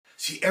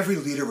See, every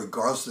leader,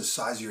 regardless of the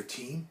size of your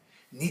team,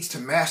 needs to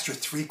master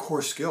 3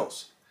 core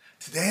skills.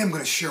 Today I'm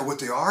going to share what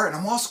they are, and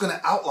I'm also going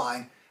to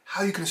outline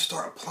how you can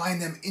start applying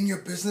them in your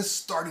business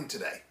starting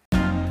today.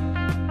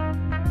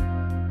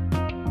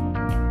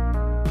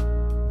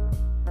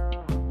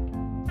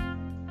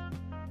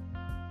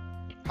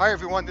 Hi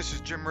everyone, this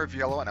is Jim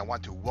Riviello and I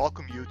want to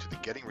welcome you to the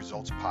Getting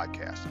Results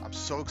podcast. I'm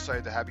so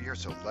excited to have you here,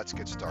 so let's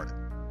get started.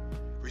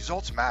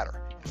 Results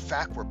matter. In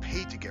fact, we're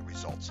paid to get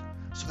results.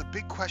 So the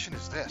big question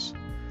is this: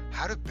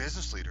 how do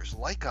business leaders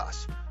like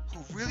us,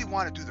 who really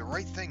want to do the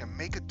right thing and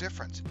make a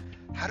difference,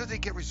 how do they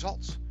get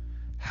results?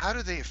 How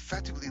do they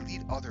effectively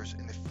lead others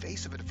in the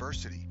face of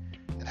adversity?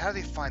 And how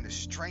do they find the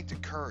strength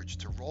and courage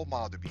to role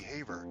model the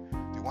behavior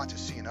they want to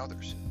see in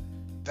others?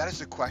 That is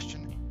the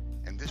question,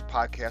 and this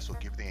podcast will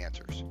give the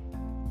answers.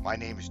 My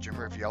name is Jim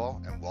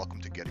Riviello, and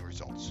welcome to Getting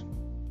Results.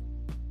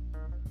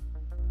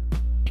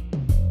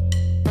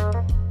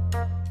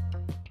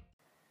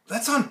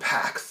 Let's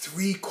unpack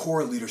 3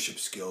 core leadership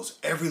skills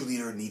every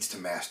leader needs to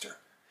master.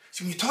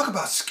 See, when you talk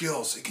about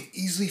skills, it can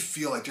easily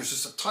feel like there's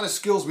just a ton of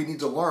skills we need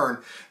to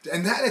learn,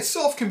 and that in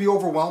itself can be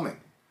overwhelming.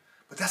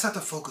 But that's not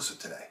the focus of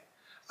today.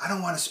 I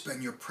don't want to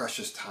spend your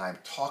precious time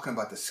talking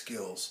about the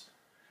skills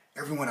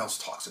everyone else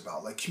talks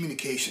about, like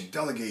communication,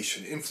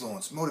 delegation,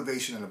 influence,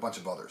 motivation, and a bunch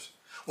of others.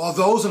 While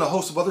those and a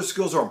host of other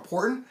skills are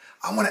important,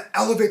 I want to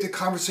elevate the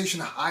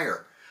conversation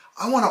higher.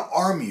 I want to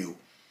arm you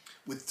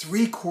with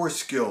 3 core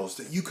skills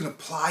that you can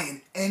apply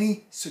in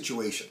any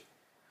situation.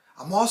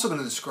 I'm also going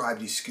to describe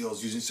these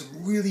skills using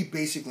some really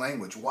basic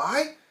language.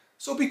 Why?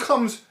 So it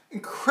becomes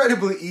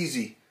incredibly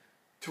easy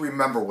to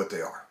remember what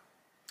they are.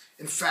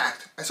 In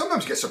fact, I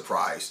sometimes get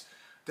surprised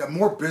that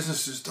more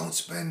businesses don't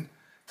spend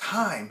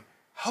time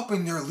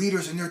helping their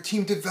leaders and their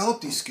team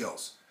develop these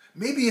skills.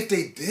 Maybe if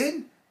they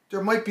did,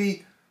 there might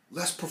be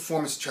less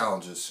performance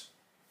challenges.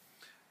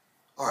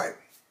 All right,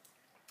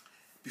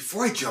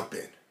 before I jump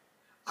in,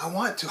 I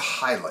want to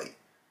highlight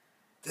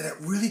that it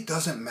really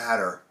doesn't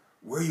matter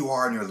where you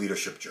are in your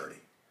leadership journey.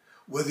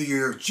 Whether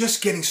you're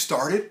just getting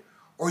started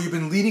or you've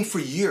been leading for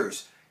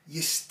years,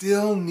 you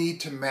still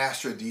need to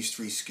master these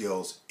 3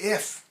 skills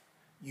if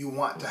you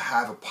want to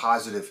have a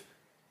positive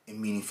and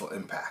meaningful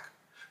impact.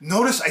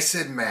 Notice I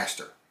said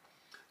master.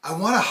 I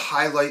want to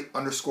highlight,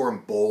 underscore,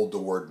 and bold the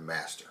word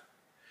master.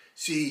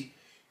 See,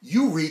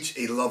 you reach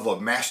a level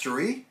of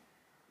mastery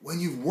when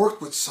you've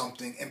worked with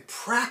something and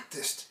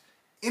practiced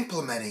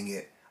implementing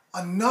it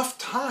enough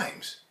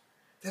times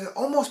that it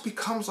almost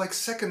becomes like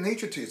second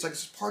nature to you. It's like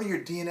it's part of your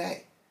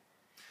DNA.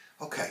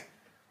 Okay,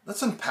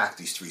 let's unpack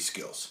these 3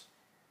 skills.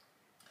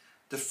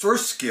 The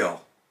first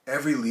skill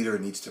every leader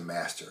needs to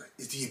master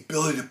is the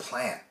ability to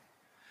plan.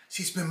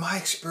 See, it's been my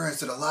experience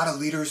that a lot of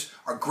leaders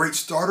are great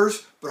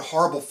starters, but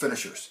horrible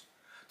finishers.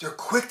 They're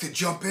quick to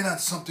jump in on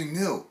something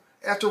new.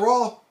 After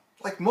all,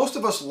 like most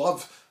of us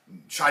love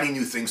shiny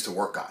new things to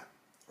work on,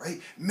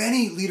 right?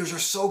 Many leaders are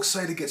so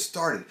excited to get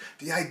started.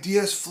 The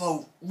ideas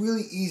flow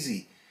really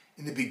easy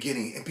in the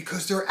beginning, and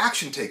because they're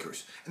action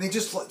takers, and they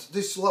just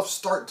love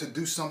starting to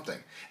do something.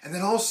 And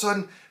then all of a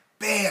sudden,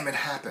 bam, it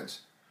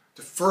happens.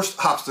 The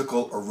first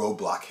obstacle or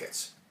roadblock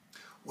hits.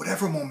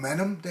 Whatever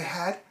momentum they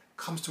had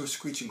comes to a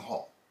screeching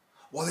halt.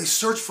 While they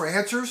search for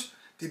answers,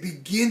 they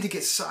begin to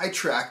get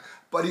sidetracked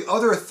by the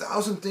other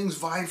 1,000 things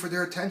vying for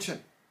their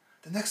attention.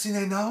 The next thing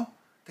they know,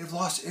 they've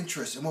lost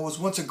interest in what was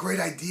once a great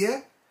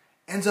idea,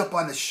 ends up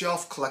on the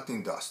shelf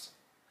collecting dust.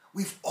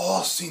 We've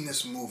all seen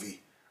this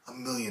movie a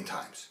million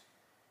times.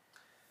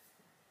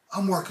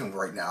 I'm working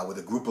right now with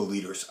a group of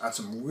leaders on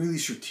some really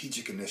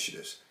strategic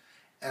initiatives,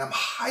 and I'm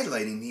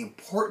highlighting the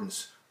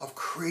importance of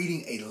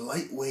creating a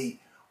lightweight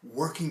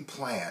working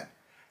plan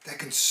that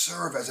can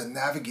serve as a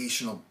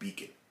navigational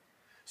beacon.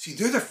 See,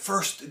 they'd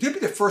be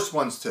the first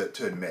ones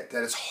to admit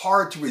that it's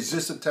hard to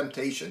resist the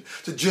temptation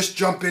to just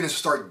jump in and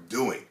start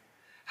doing.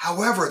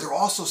 However, they're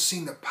also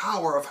seeing the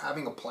power of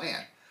having a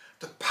plan,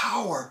 the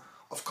power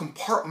of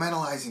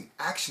compartmentalizing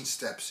action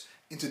steps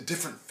into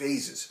different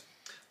phases,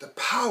 the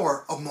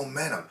power of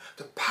momentum,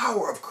 the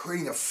power of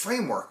creating a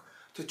framework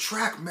to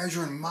track,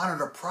 measure, and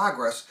monitor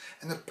progress,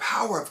 and the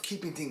power of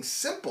keeping things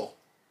simple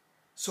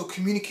so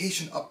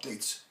communication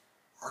updates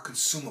are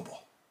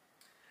consumable.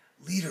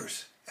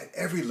 Leaders at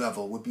every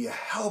level would be a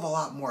hell of a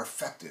lot more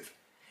effective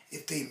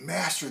if they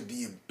mastered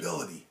the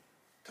ability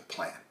to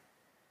plan.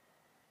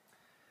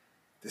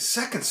 The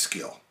second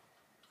skill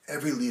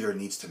every leader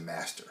needs to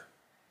master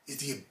is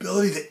the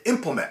ability to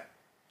implement.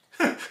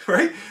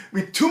 Right? I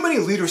mean, too many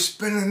leaders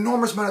spend an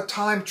enormous amount of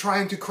time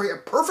trying to create a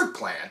perfect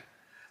plan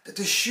that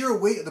the sheer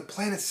weight of the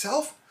plan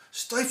itself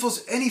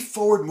stifles any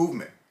forward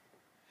movement.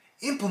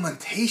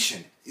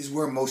 Implementation is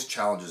where most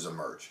challenges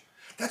emerge.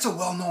 That's a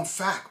well-known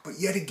fact, but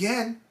yet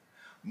again,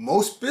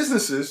 most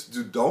businesses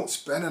don't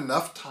spend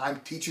enough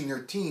time teaching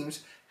their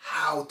teams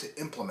how to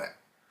implement.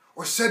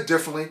 Or said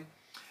differently,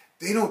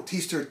 they don't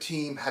teach their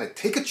team how to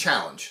take a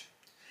challenge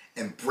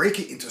and break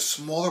it into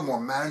smaller,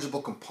 more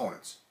manageable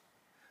components.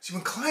 See,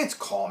 when clients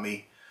call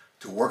me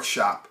to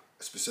workshop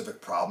a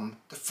specific problem,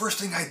 the first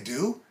thing I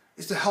do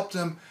is to help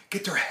them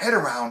get their head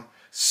around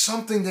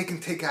something they can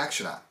take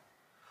action on.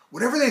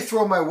 Whatever they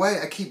throw my way,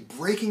 I keep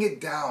breaking it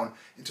down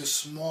into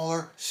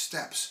smaller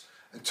steps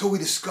until we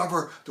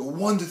discover the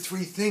 1 to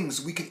 3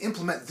 things we can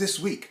implement this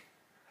week.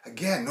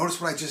 Again,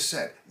 notice what I just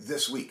said,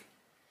 this week.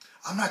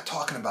 I'm not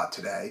talking about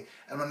today,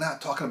 and I'm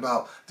not talking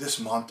about this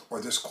month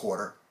or this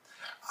quarter.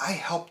 I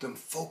help them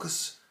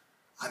focus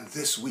on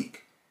this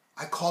week.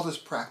 I call this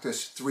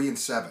practice 3 and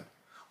 7.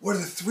 What are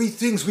the 3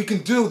 things we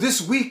can do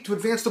this week to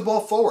advance the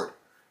ball forward?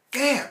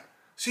 Bam!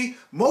 See,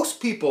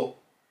 most people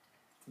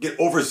get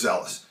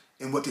overzealous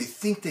in what they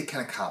think they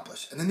can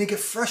accomplish, and then they get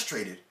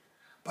frustrated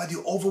by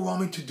the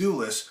overwhelming to-do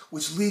list,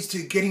 which leads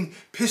to getting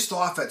pissed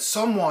off at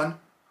someone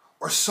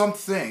or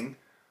something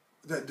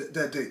that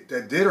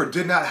did or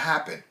did not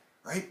happen,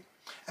 right?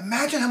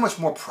 Imagine how much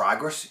more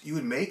progress you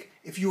would make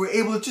if you were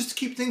able to just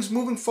keep things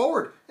moving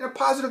forward in a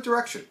positive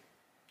direction.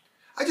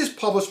 I just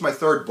published my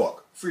 3rd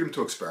book, Freedom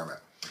to Experiment,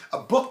 a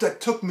book that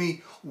took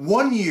me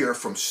 1 year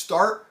from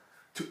start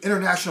to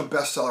international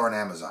bestseller on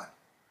Amazon.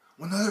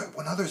 When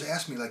others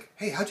ask me, like,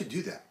 hey, how'd you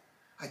do that?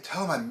 I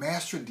tell them I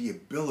mastered the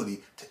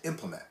ability to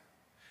implement.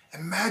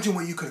 Imagine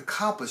what you could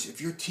accomplish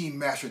if your team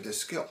mastered this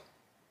skill.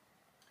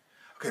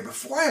 Okay,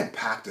 before I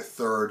unpack the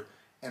 3rd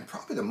and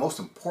probably the most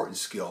important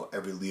skill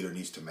every leader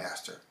needs to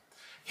master,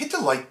 hit the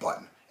like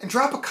button and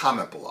drop a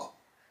comment below.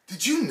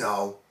 Did you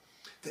know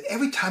that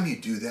every time you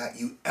do that,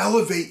 you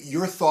elevate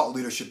your thought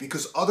leadership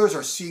because others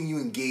are seeing you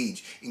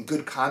engage in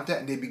good content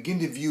and they begin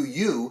to view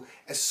you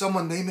as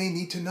someone they may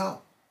need to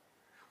know?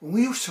 When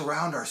we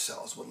surround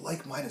ourselves with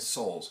like-minded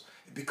souls,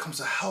 it becomes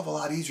a hell of a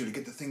lot easier to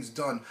get the things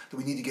done that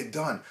we need to get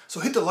done. So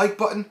hit the like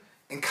button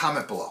and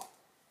comment below.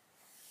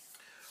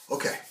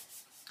 Okay,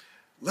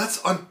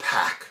 let's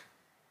unpack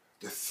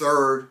the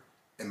 3rd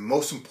and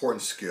most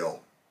important skill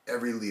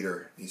every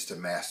leader needs to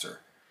master,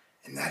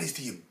 and that is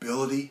the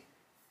ability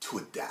to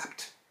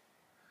adapt.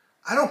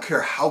 I don't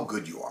care how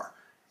good you are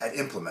at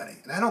implementing,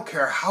 and I don't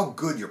care how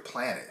good your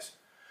plan is.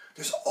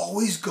 There's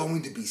always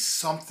going to be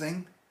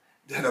something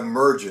that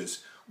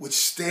emerges which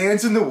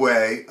stands in the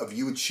way of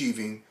you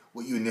achieving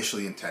what you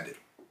initially intended.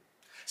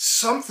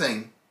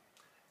 Something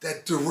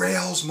that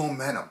derails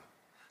momentum.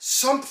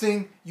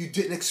 Something you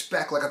didn't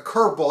expect, like a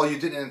curveball you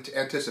didn't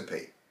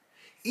anticipate.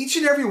 Each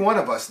and every one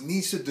of us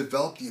needs to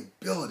develop the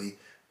ability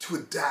to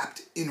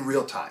adapt in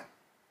real time.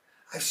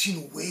 I've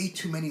seen way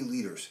too many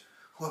leaders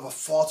who have a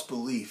false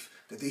belief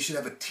that they should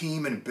have a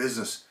team and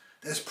business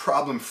that's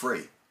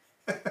problem-free.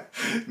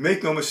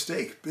 Make no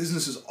mistake,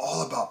 business is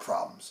all about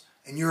problems,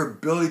 and your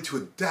ability to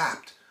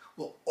adapt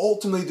will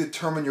ultimately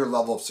determine your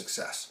level of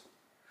success.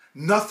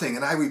 Nothing,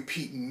 and I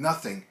repeat,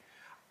 nothing,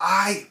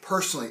 I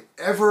personally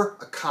ever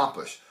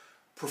accomplished,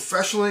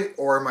 professionally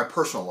or in my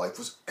personal life,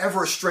 was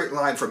ever a straight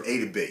line from A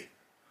to B.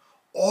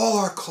 All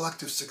our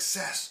collective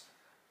success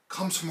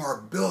comes from our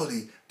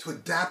ability to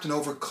adapt and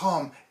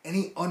overcome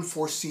any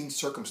unforeseen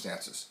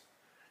circumstances.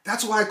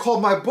 That's why I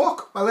called my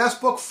book, my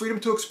last book, Freedom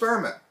to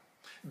Experiment.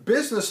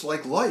 Business,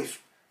 like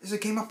life, is a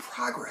game of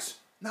progress,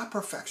 not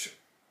perfection.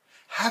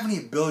 Having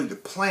the ability to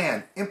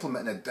plan,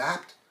 implement, and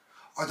adapt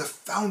are the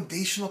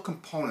foundational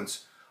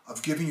components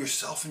of giving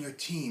yourself and your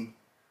team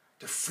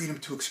the freedom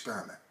to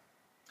experiment.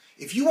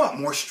 If you want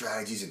more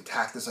strategies and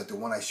tactics like the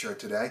one I shared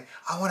today,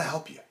 I want to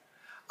help you.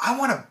 I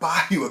want to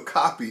buy you a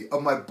copy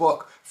of my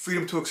book,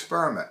 Freedom to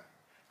Experiment.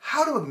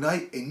 How to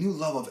ignite a new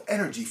level of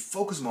energy,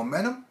 focus,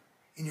 momentum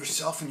in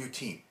yourself and your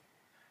team.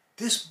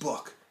 This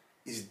book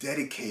is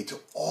dedicated to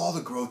all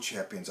the growth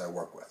champions I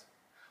work with.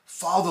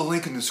 Follow the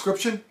link in the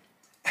description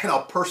and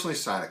I'll personally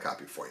sign a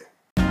copy for you.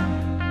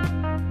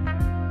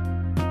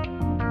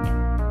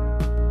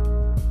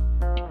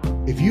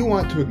 If you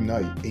want to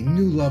ignite a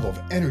new level of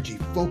energy,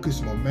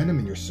 focus, momentum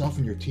in yourself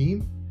and your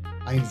team,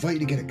 I invite you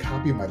to get a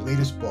copy of my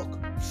latest book,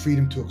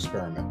 Freedom to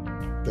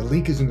Experiment. The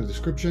link is in the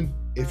description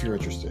if you're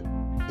interested.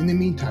 In the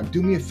meantime,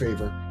 do me a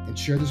favor and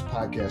share this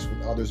podcast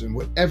with others in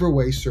whatever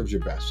way serves you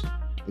best.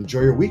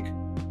 Enjoy your week,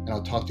 and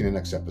I'll talk to you in the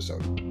next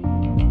episode.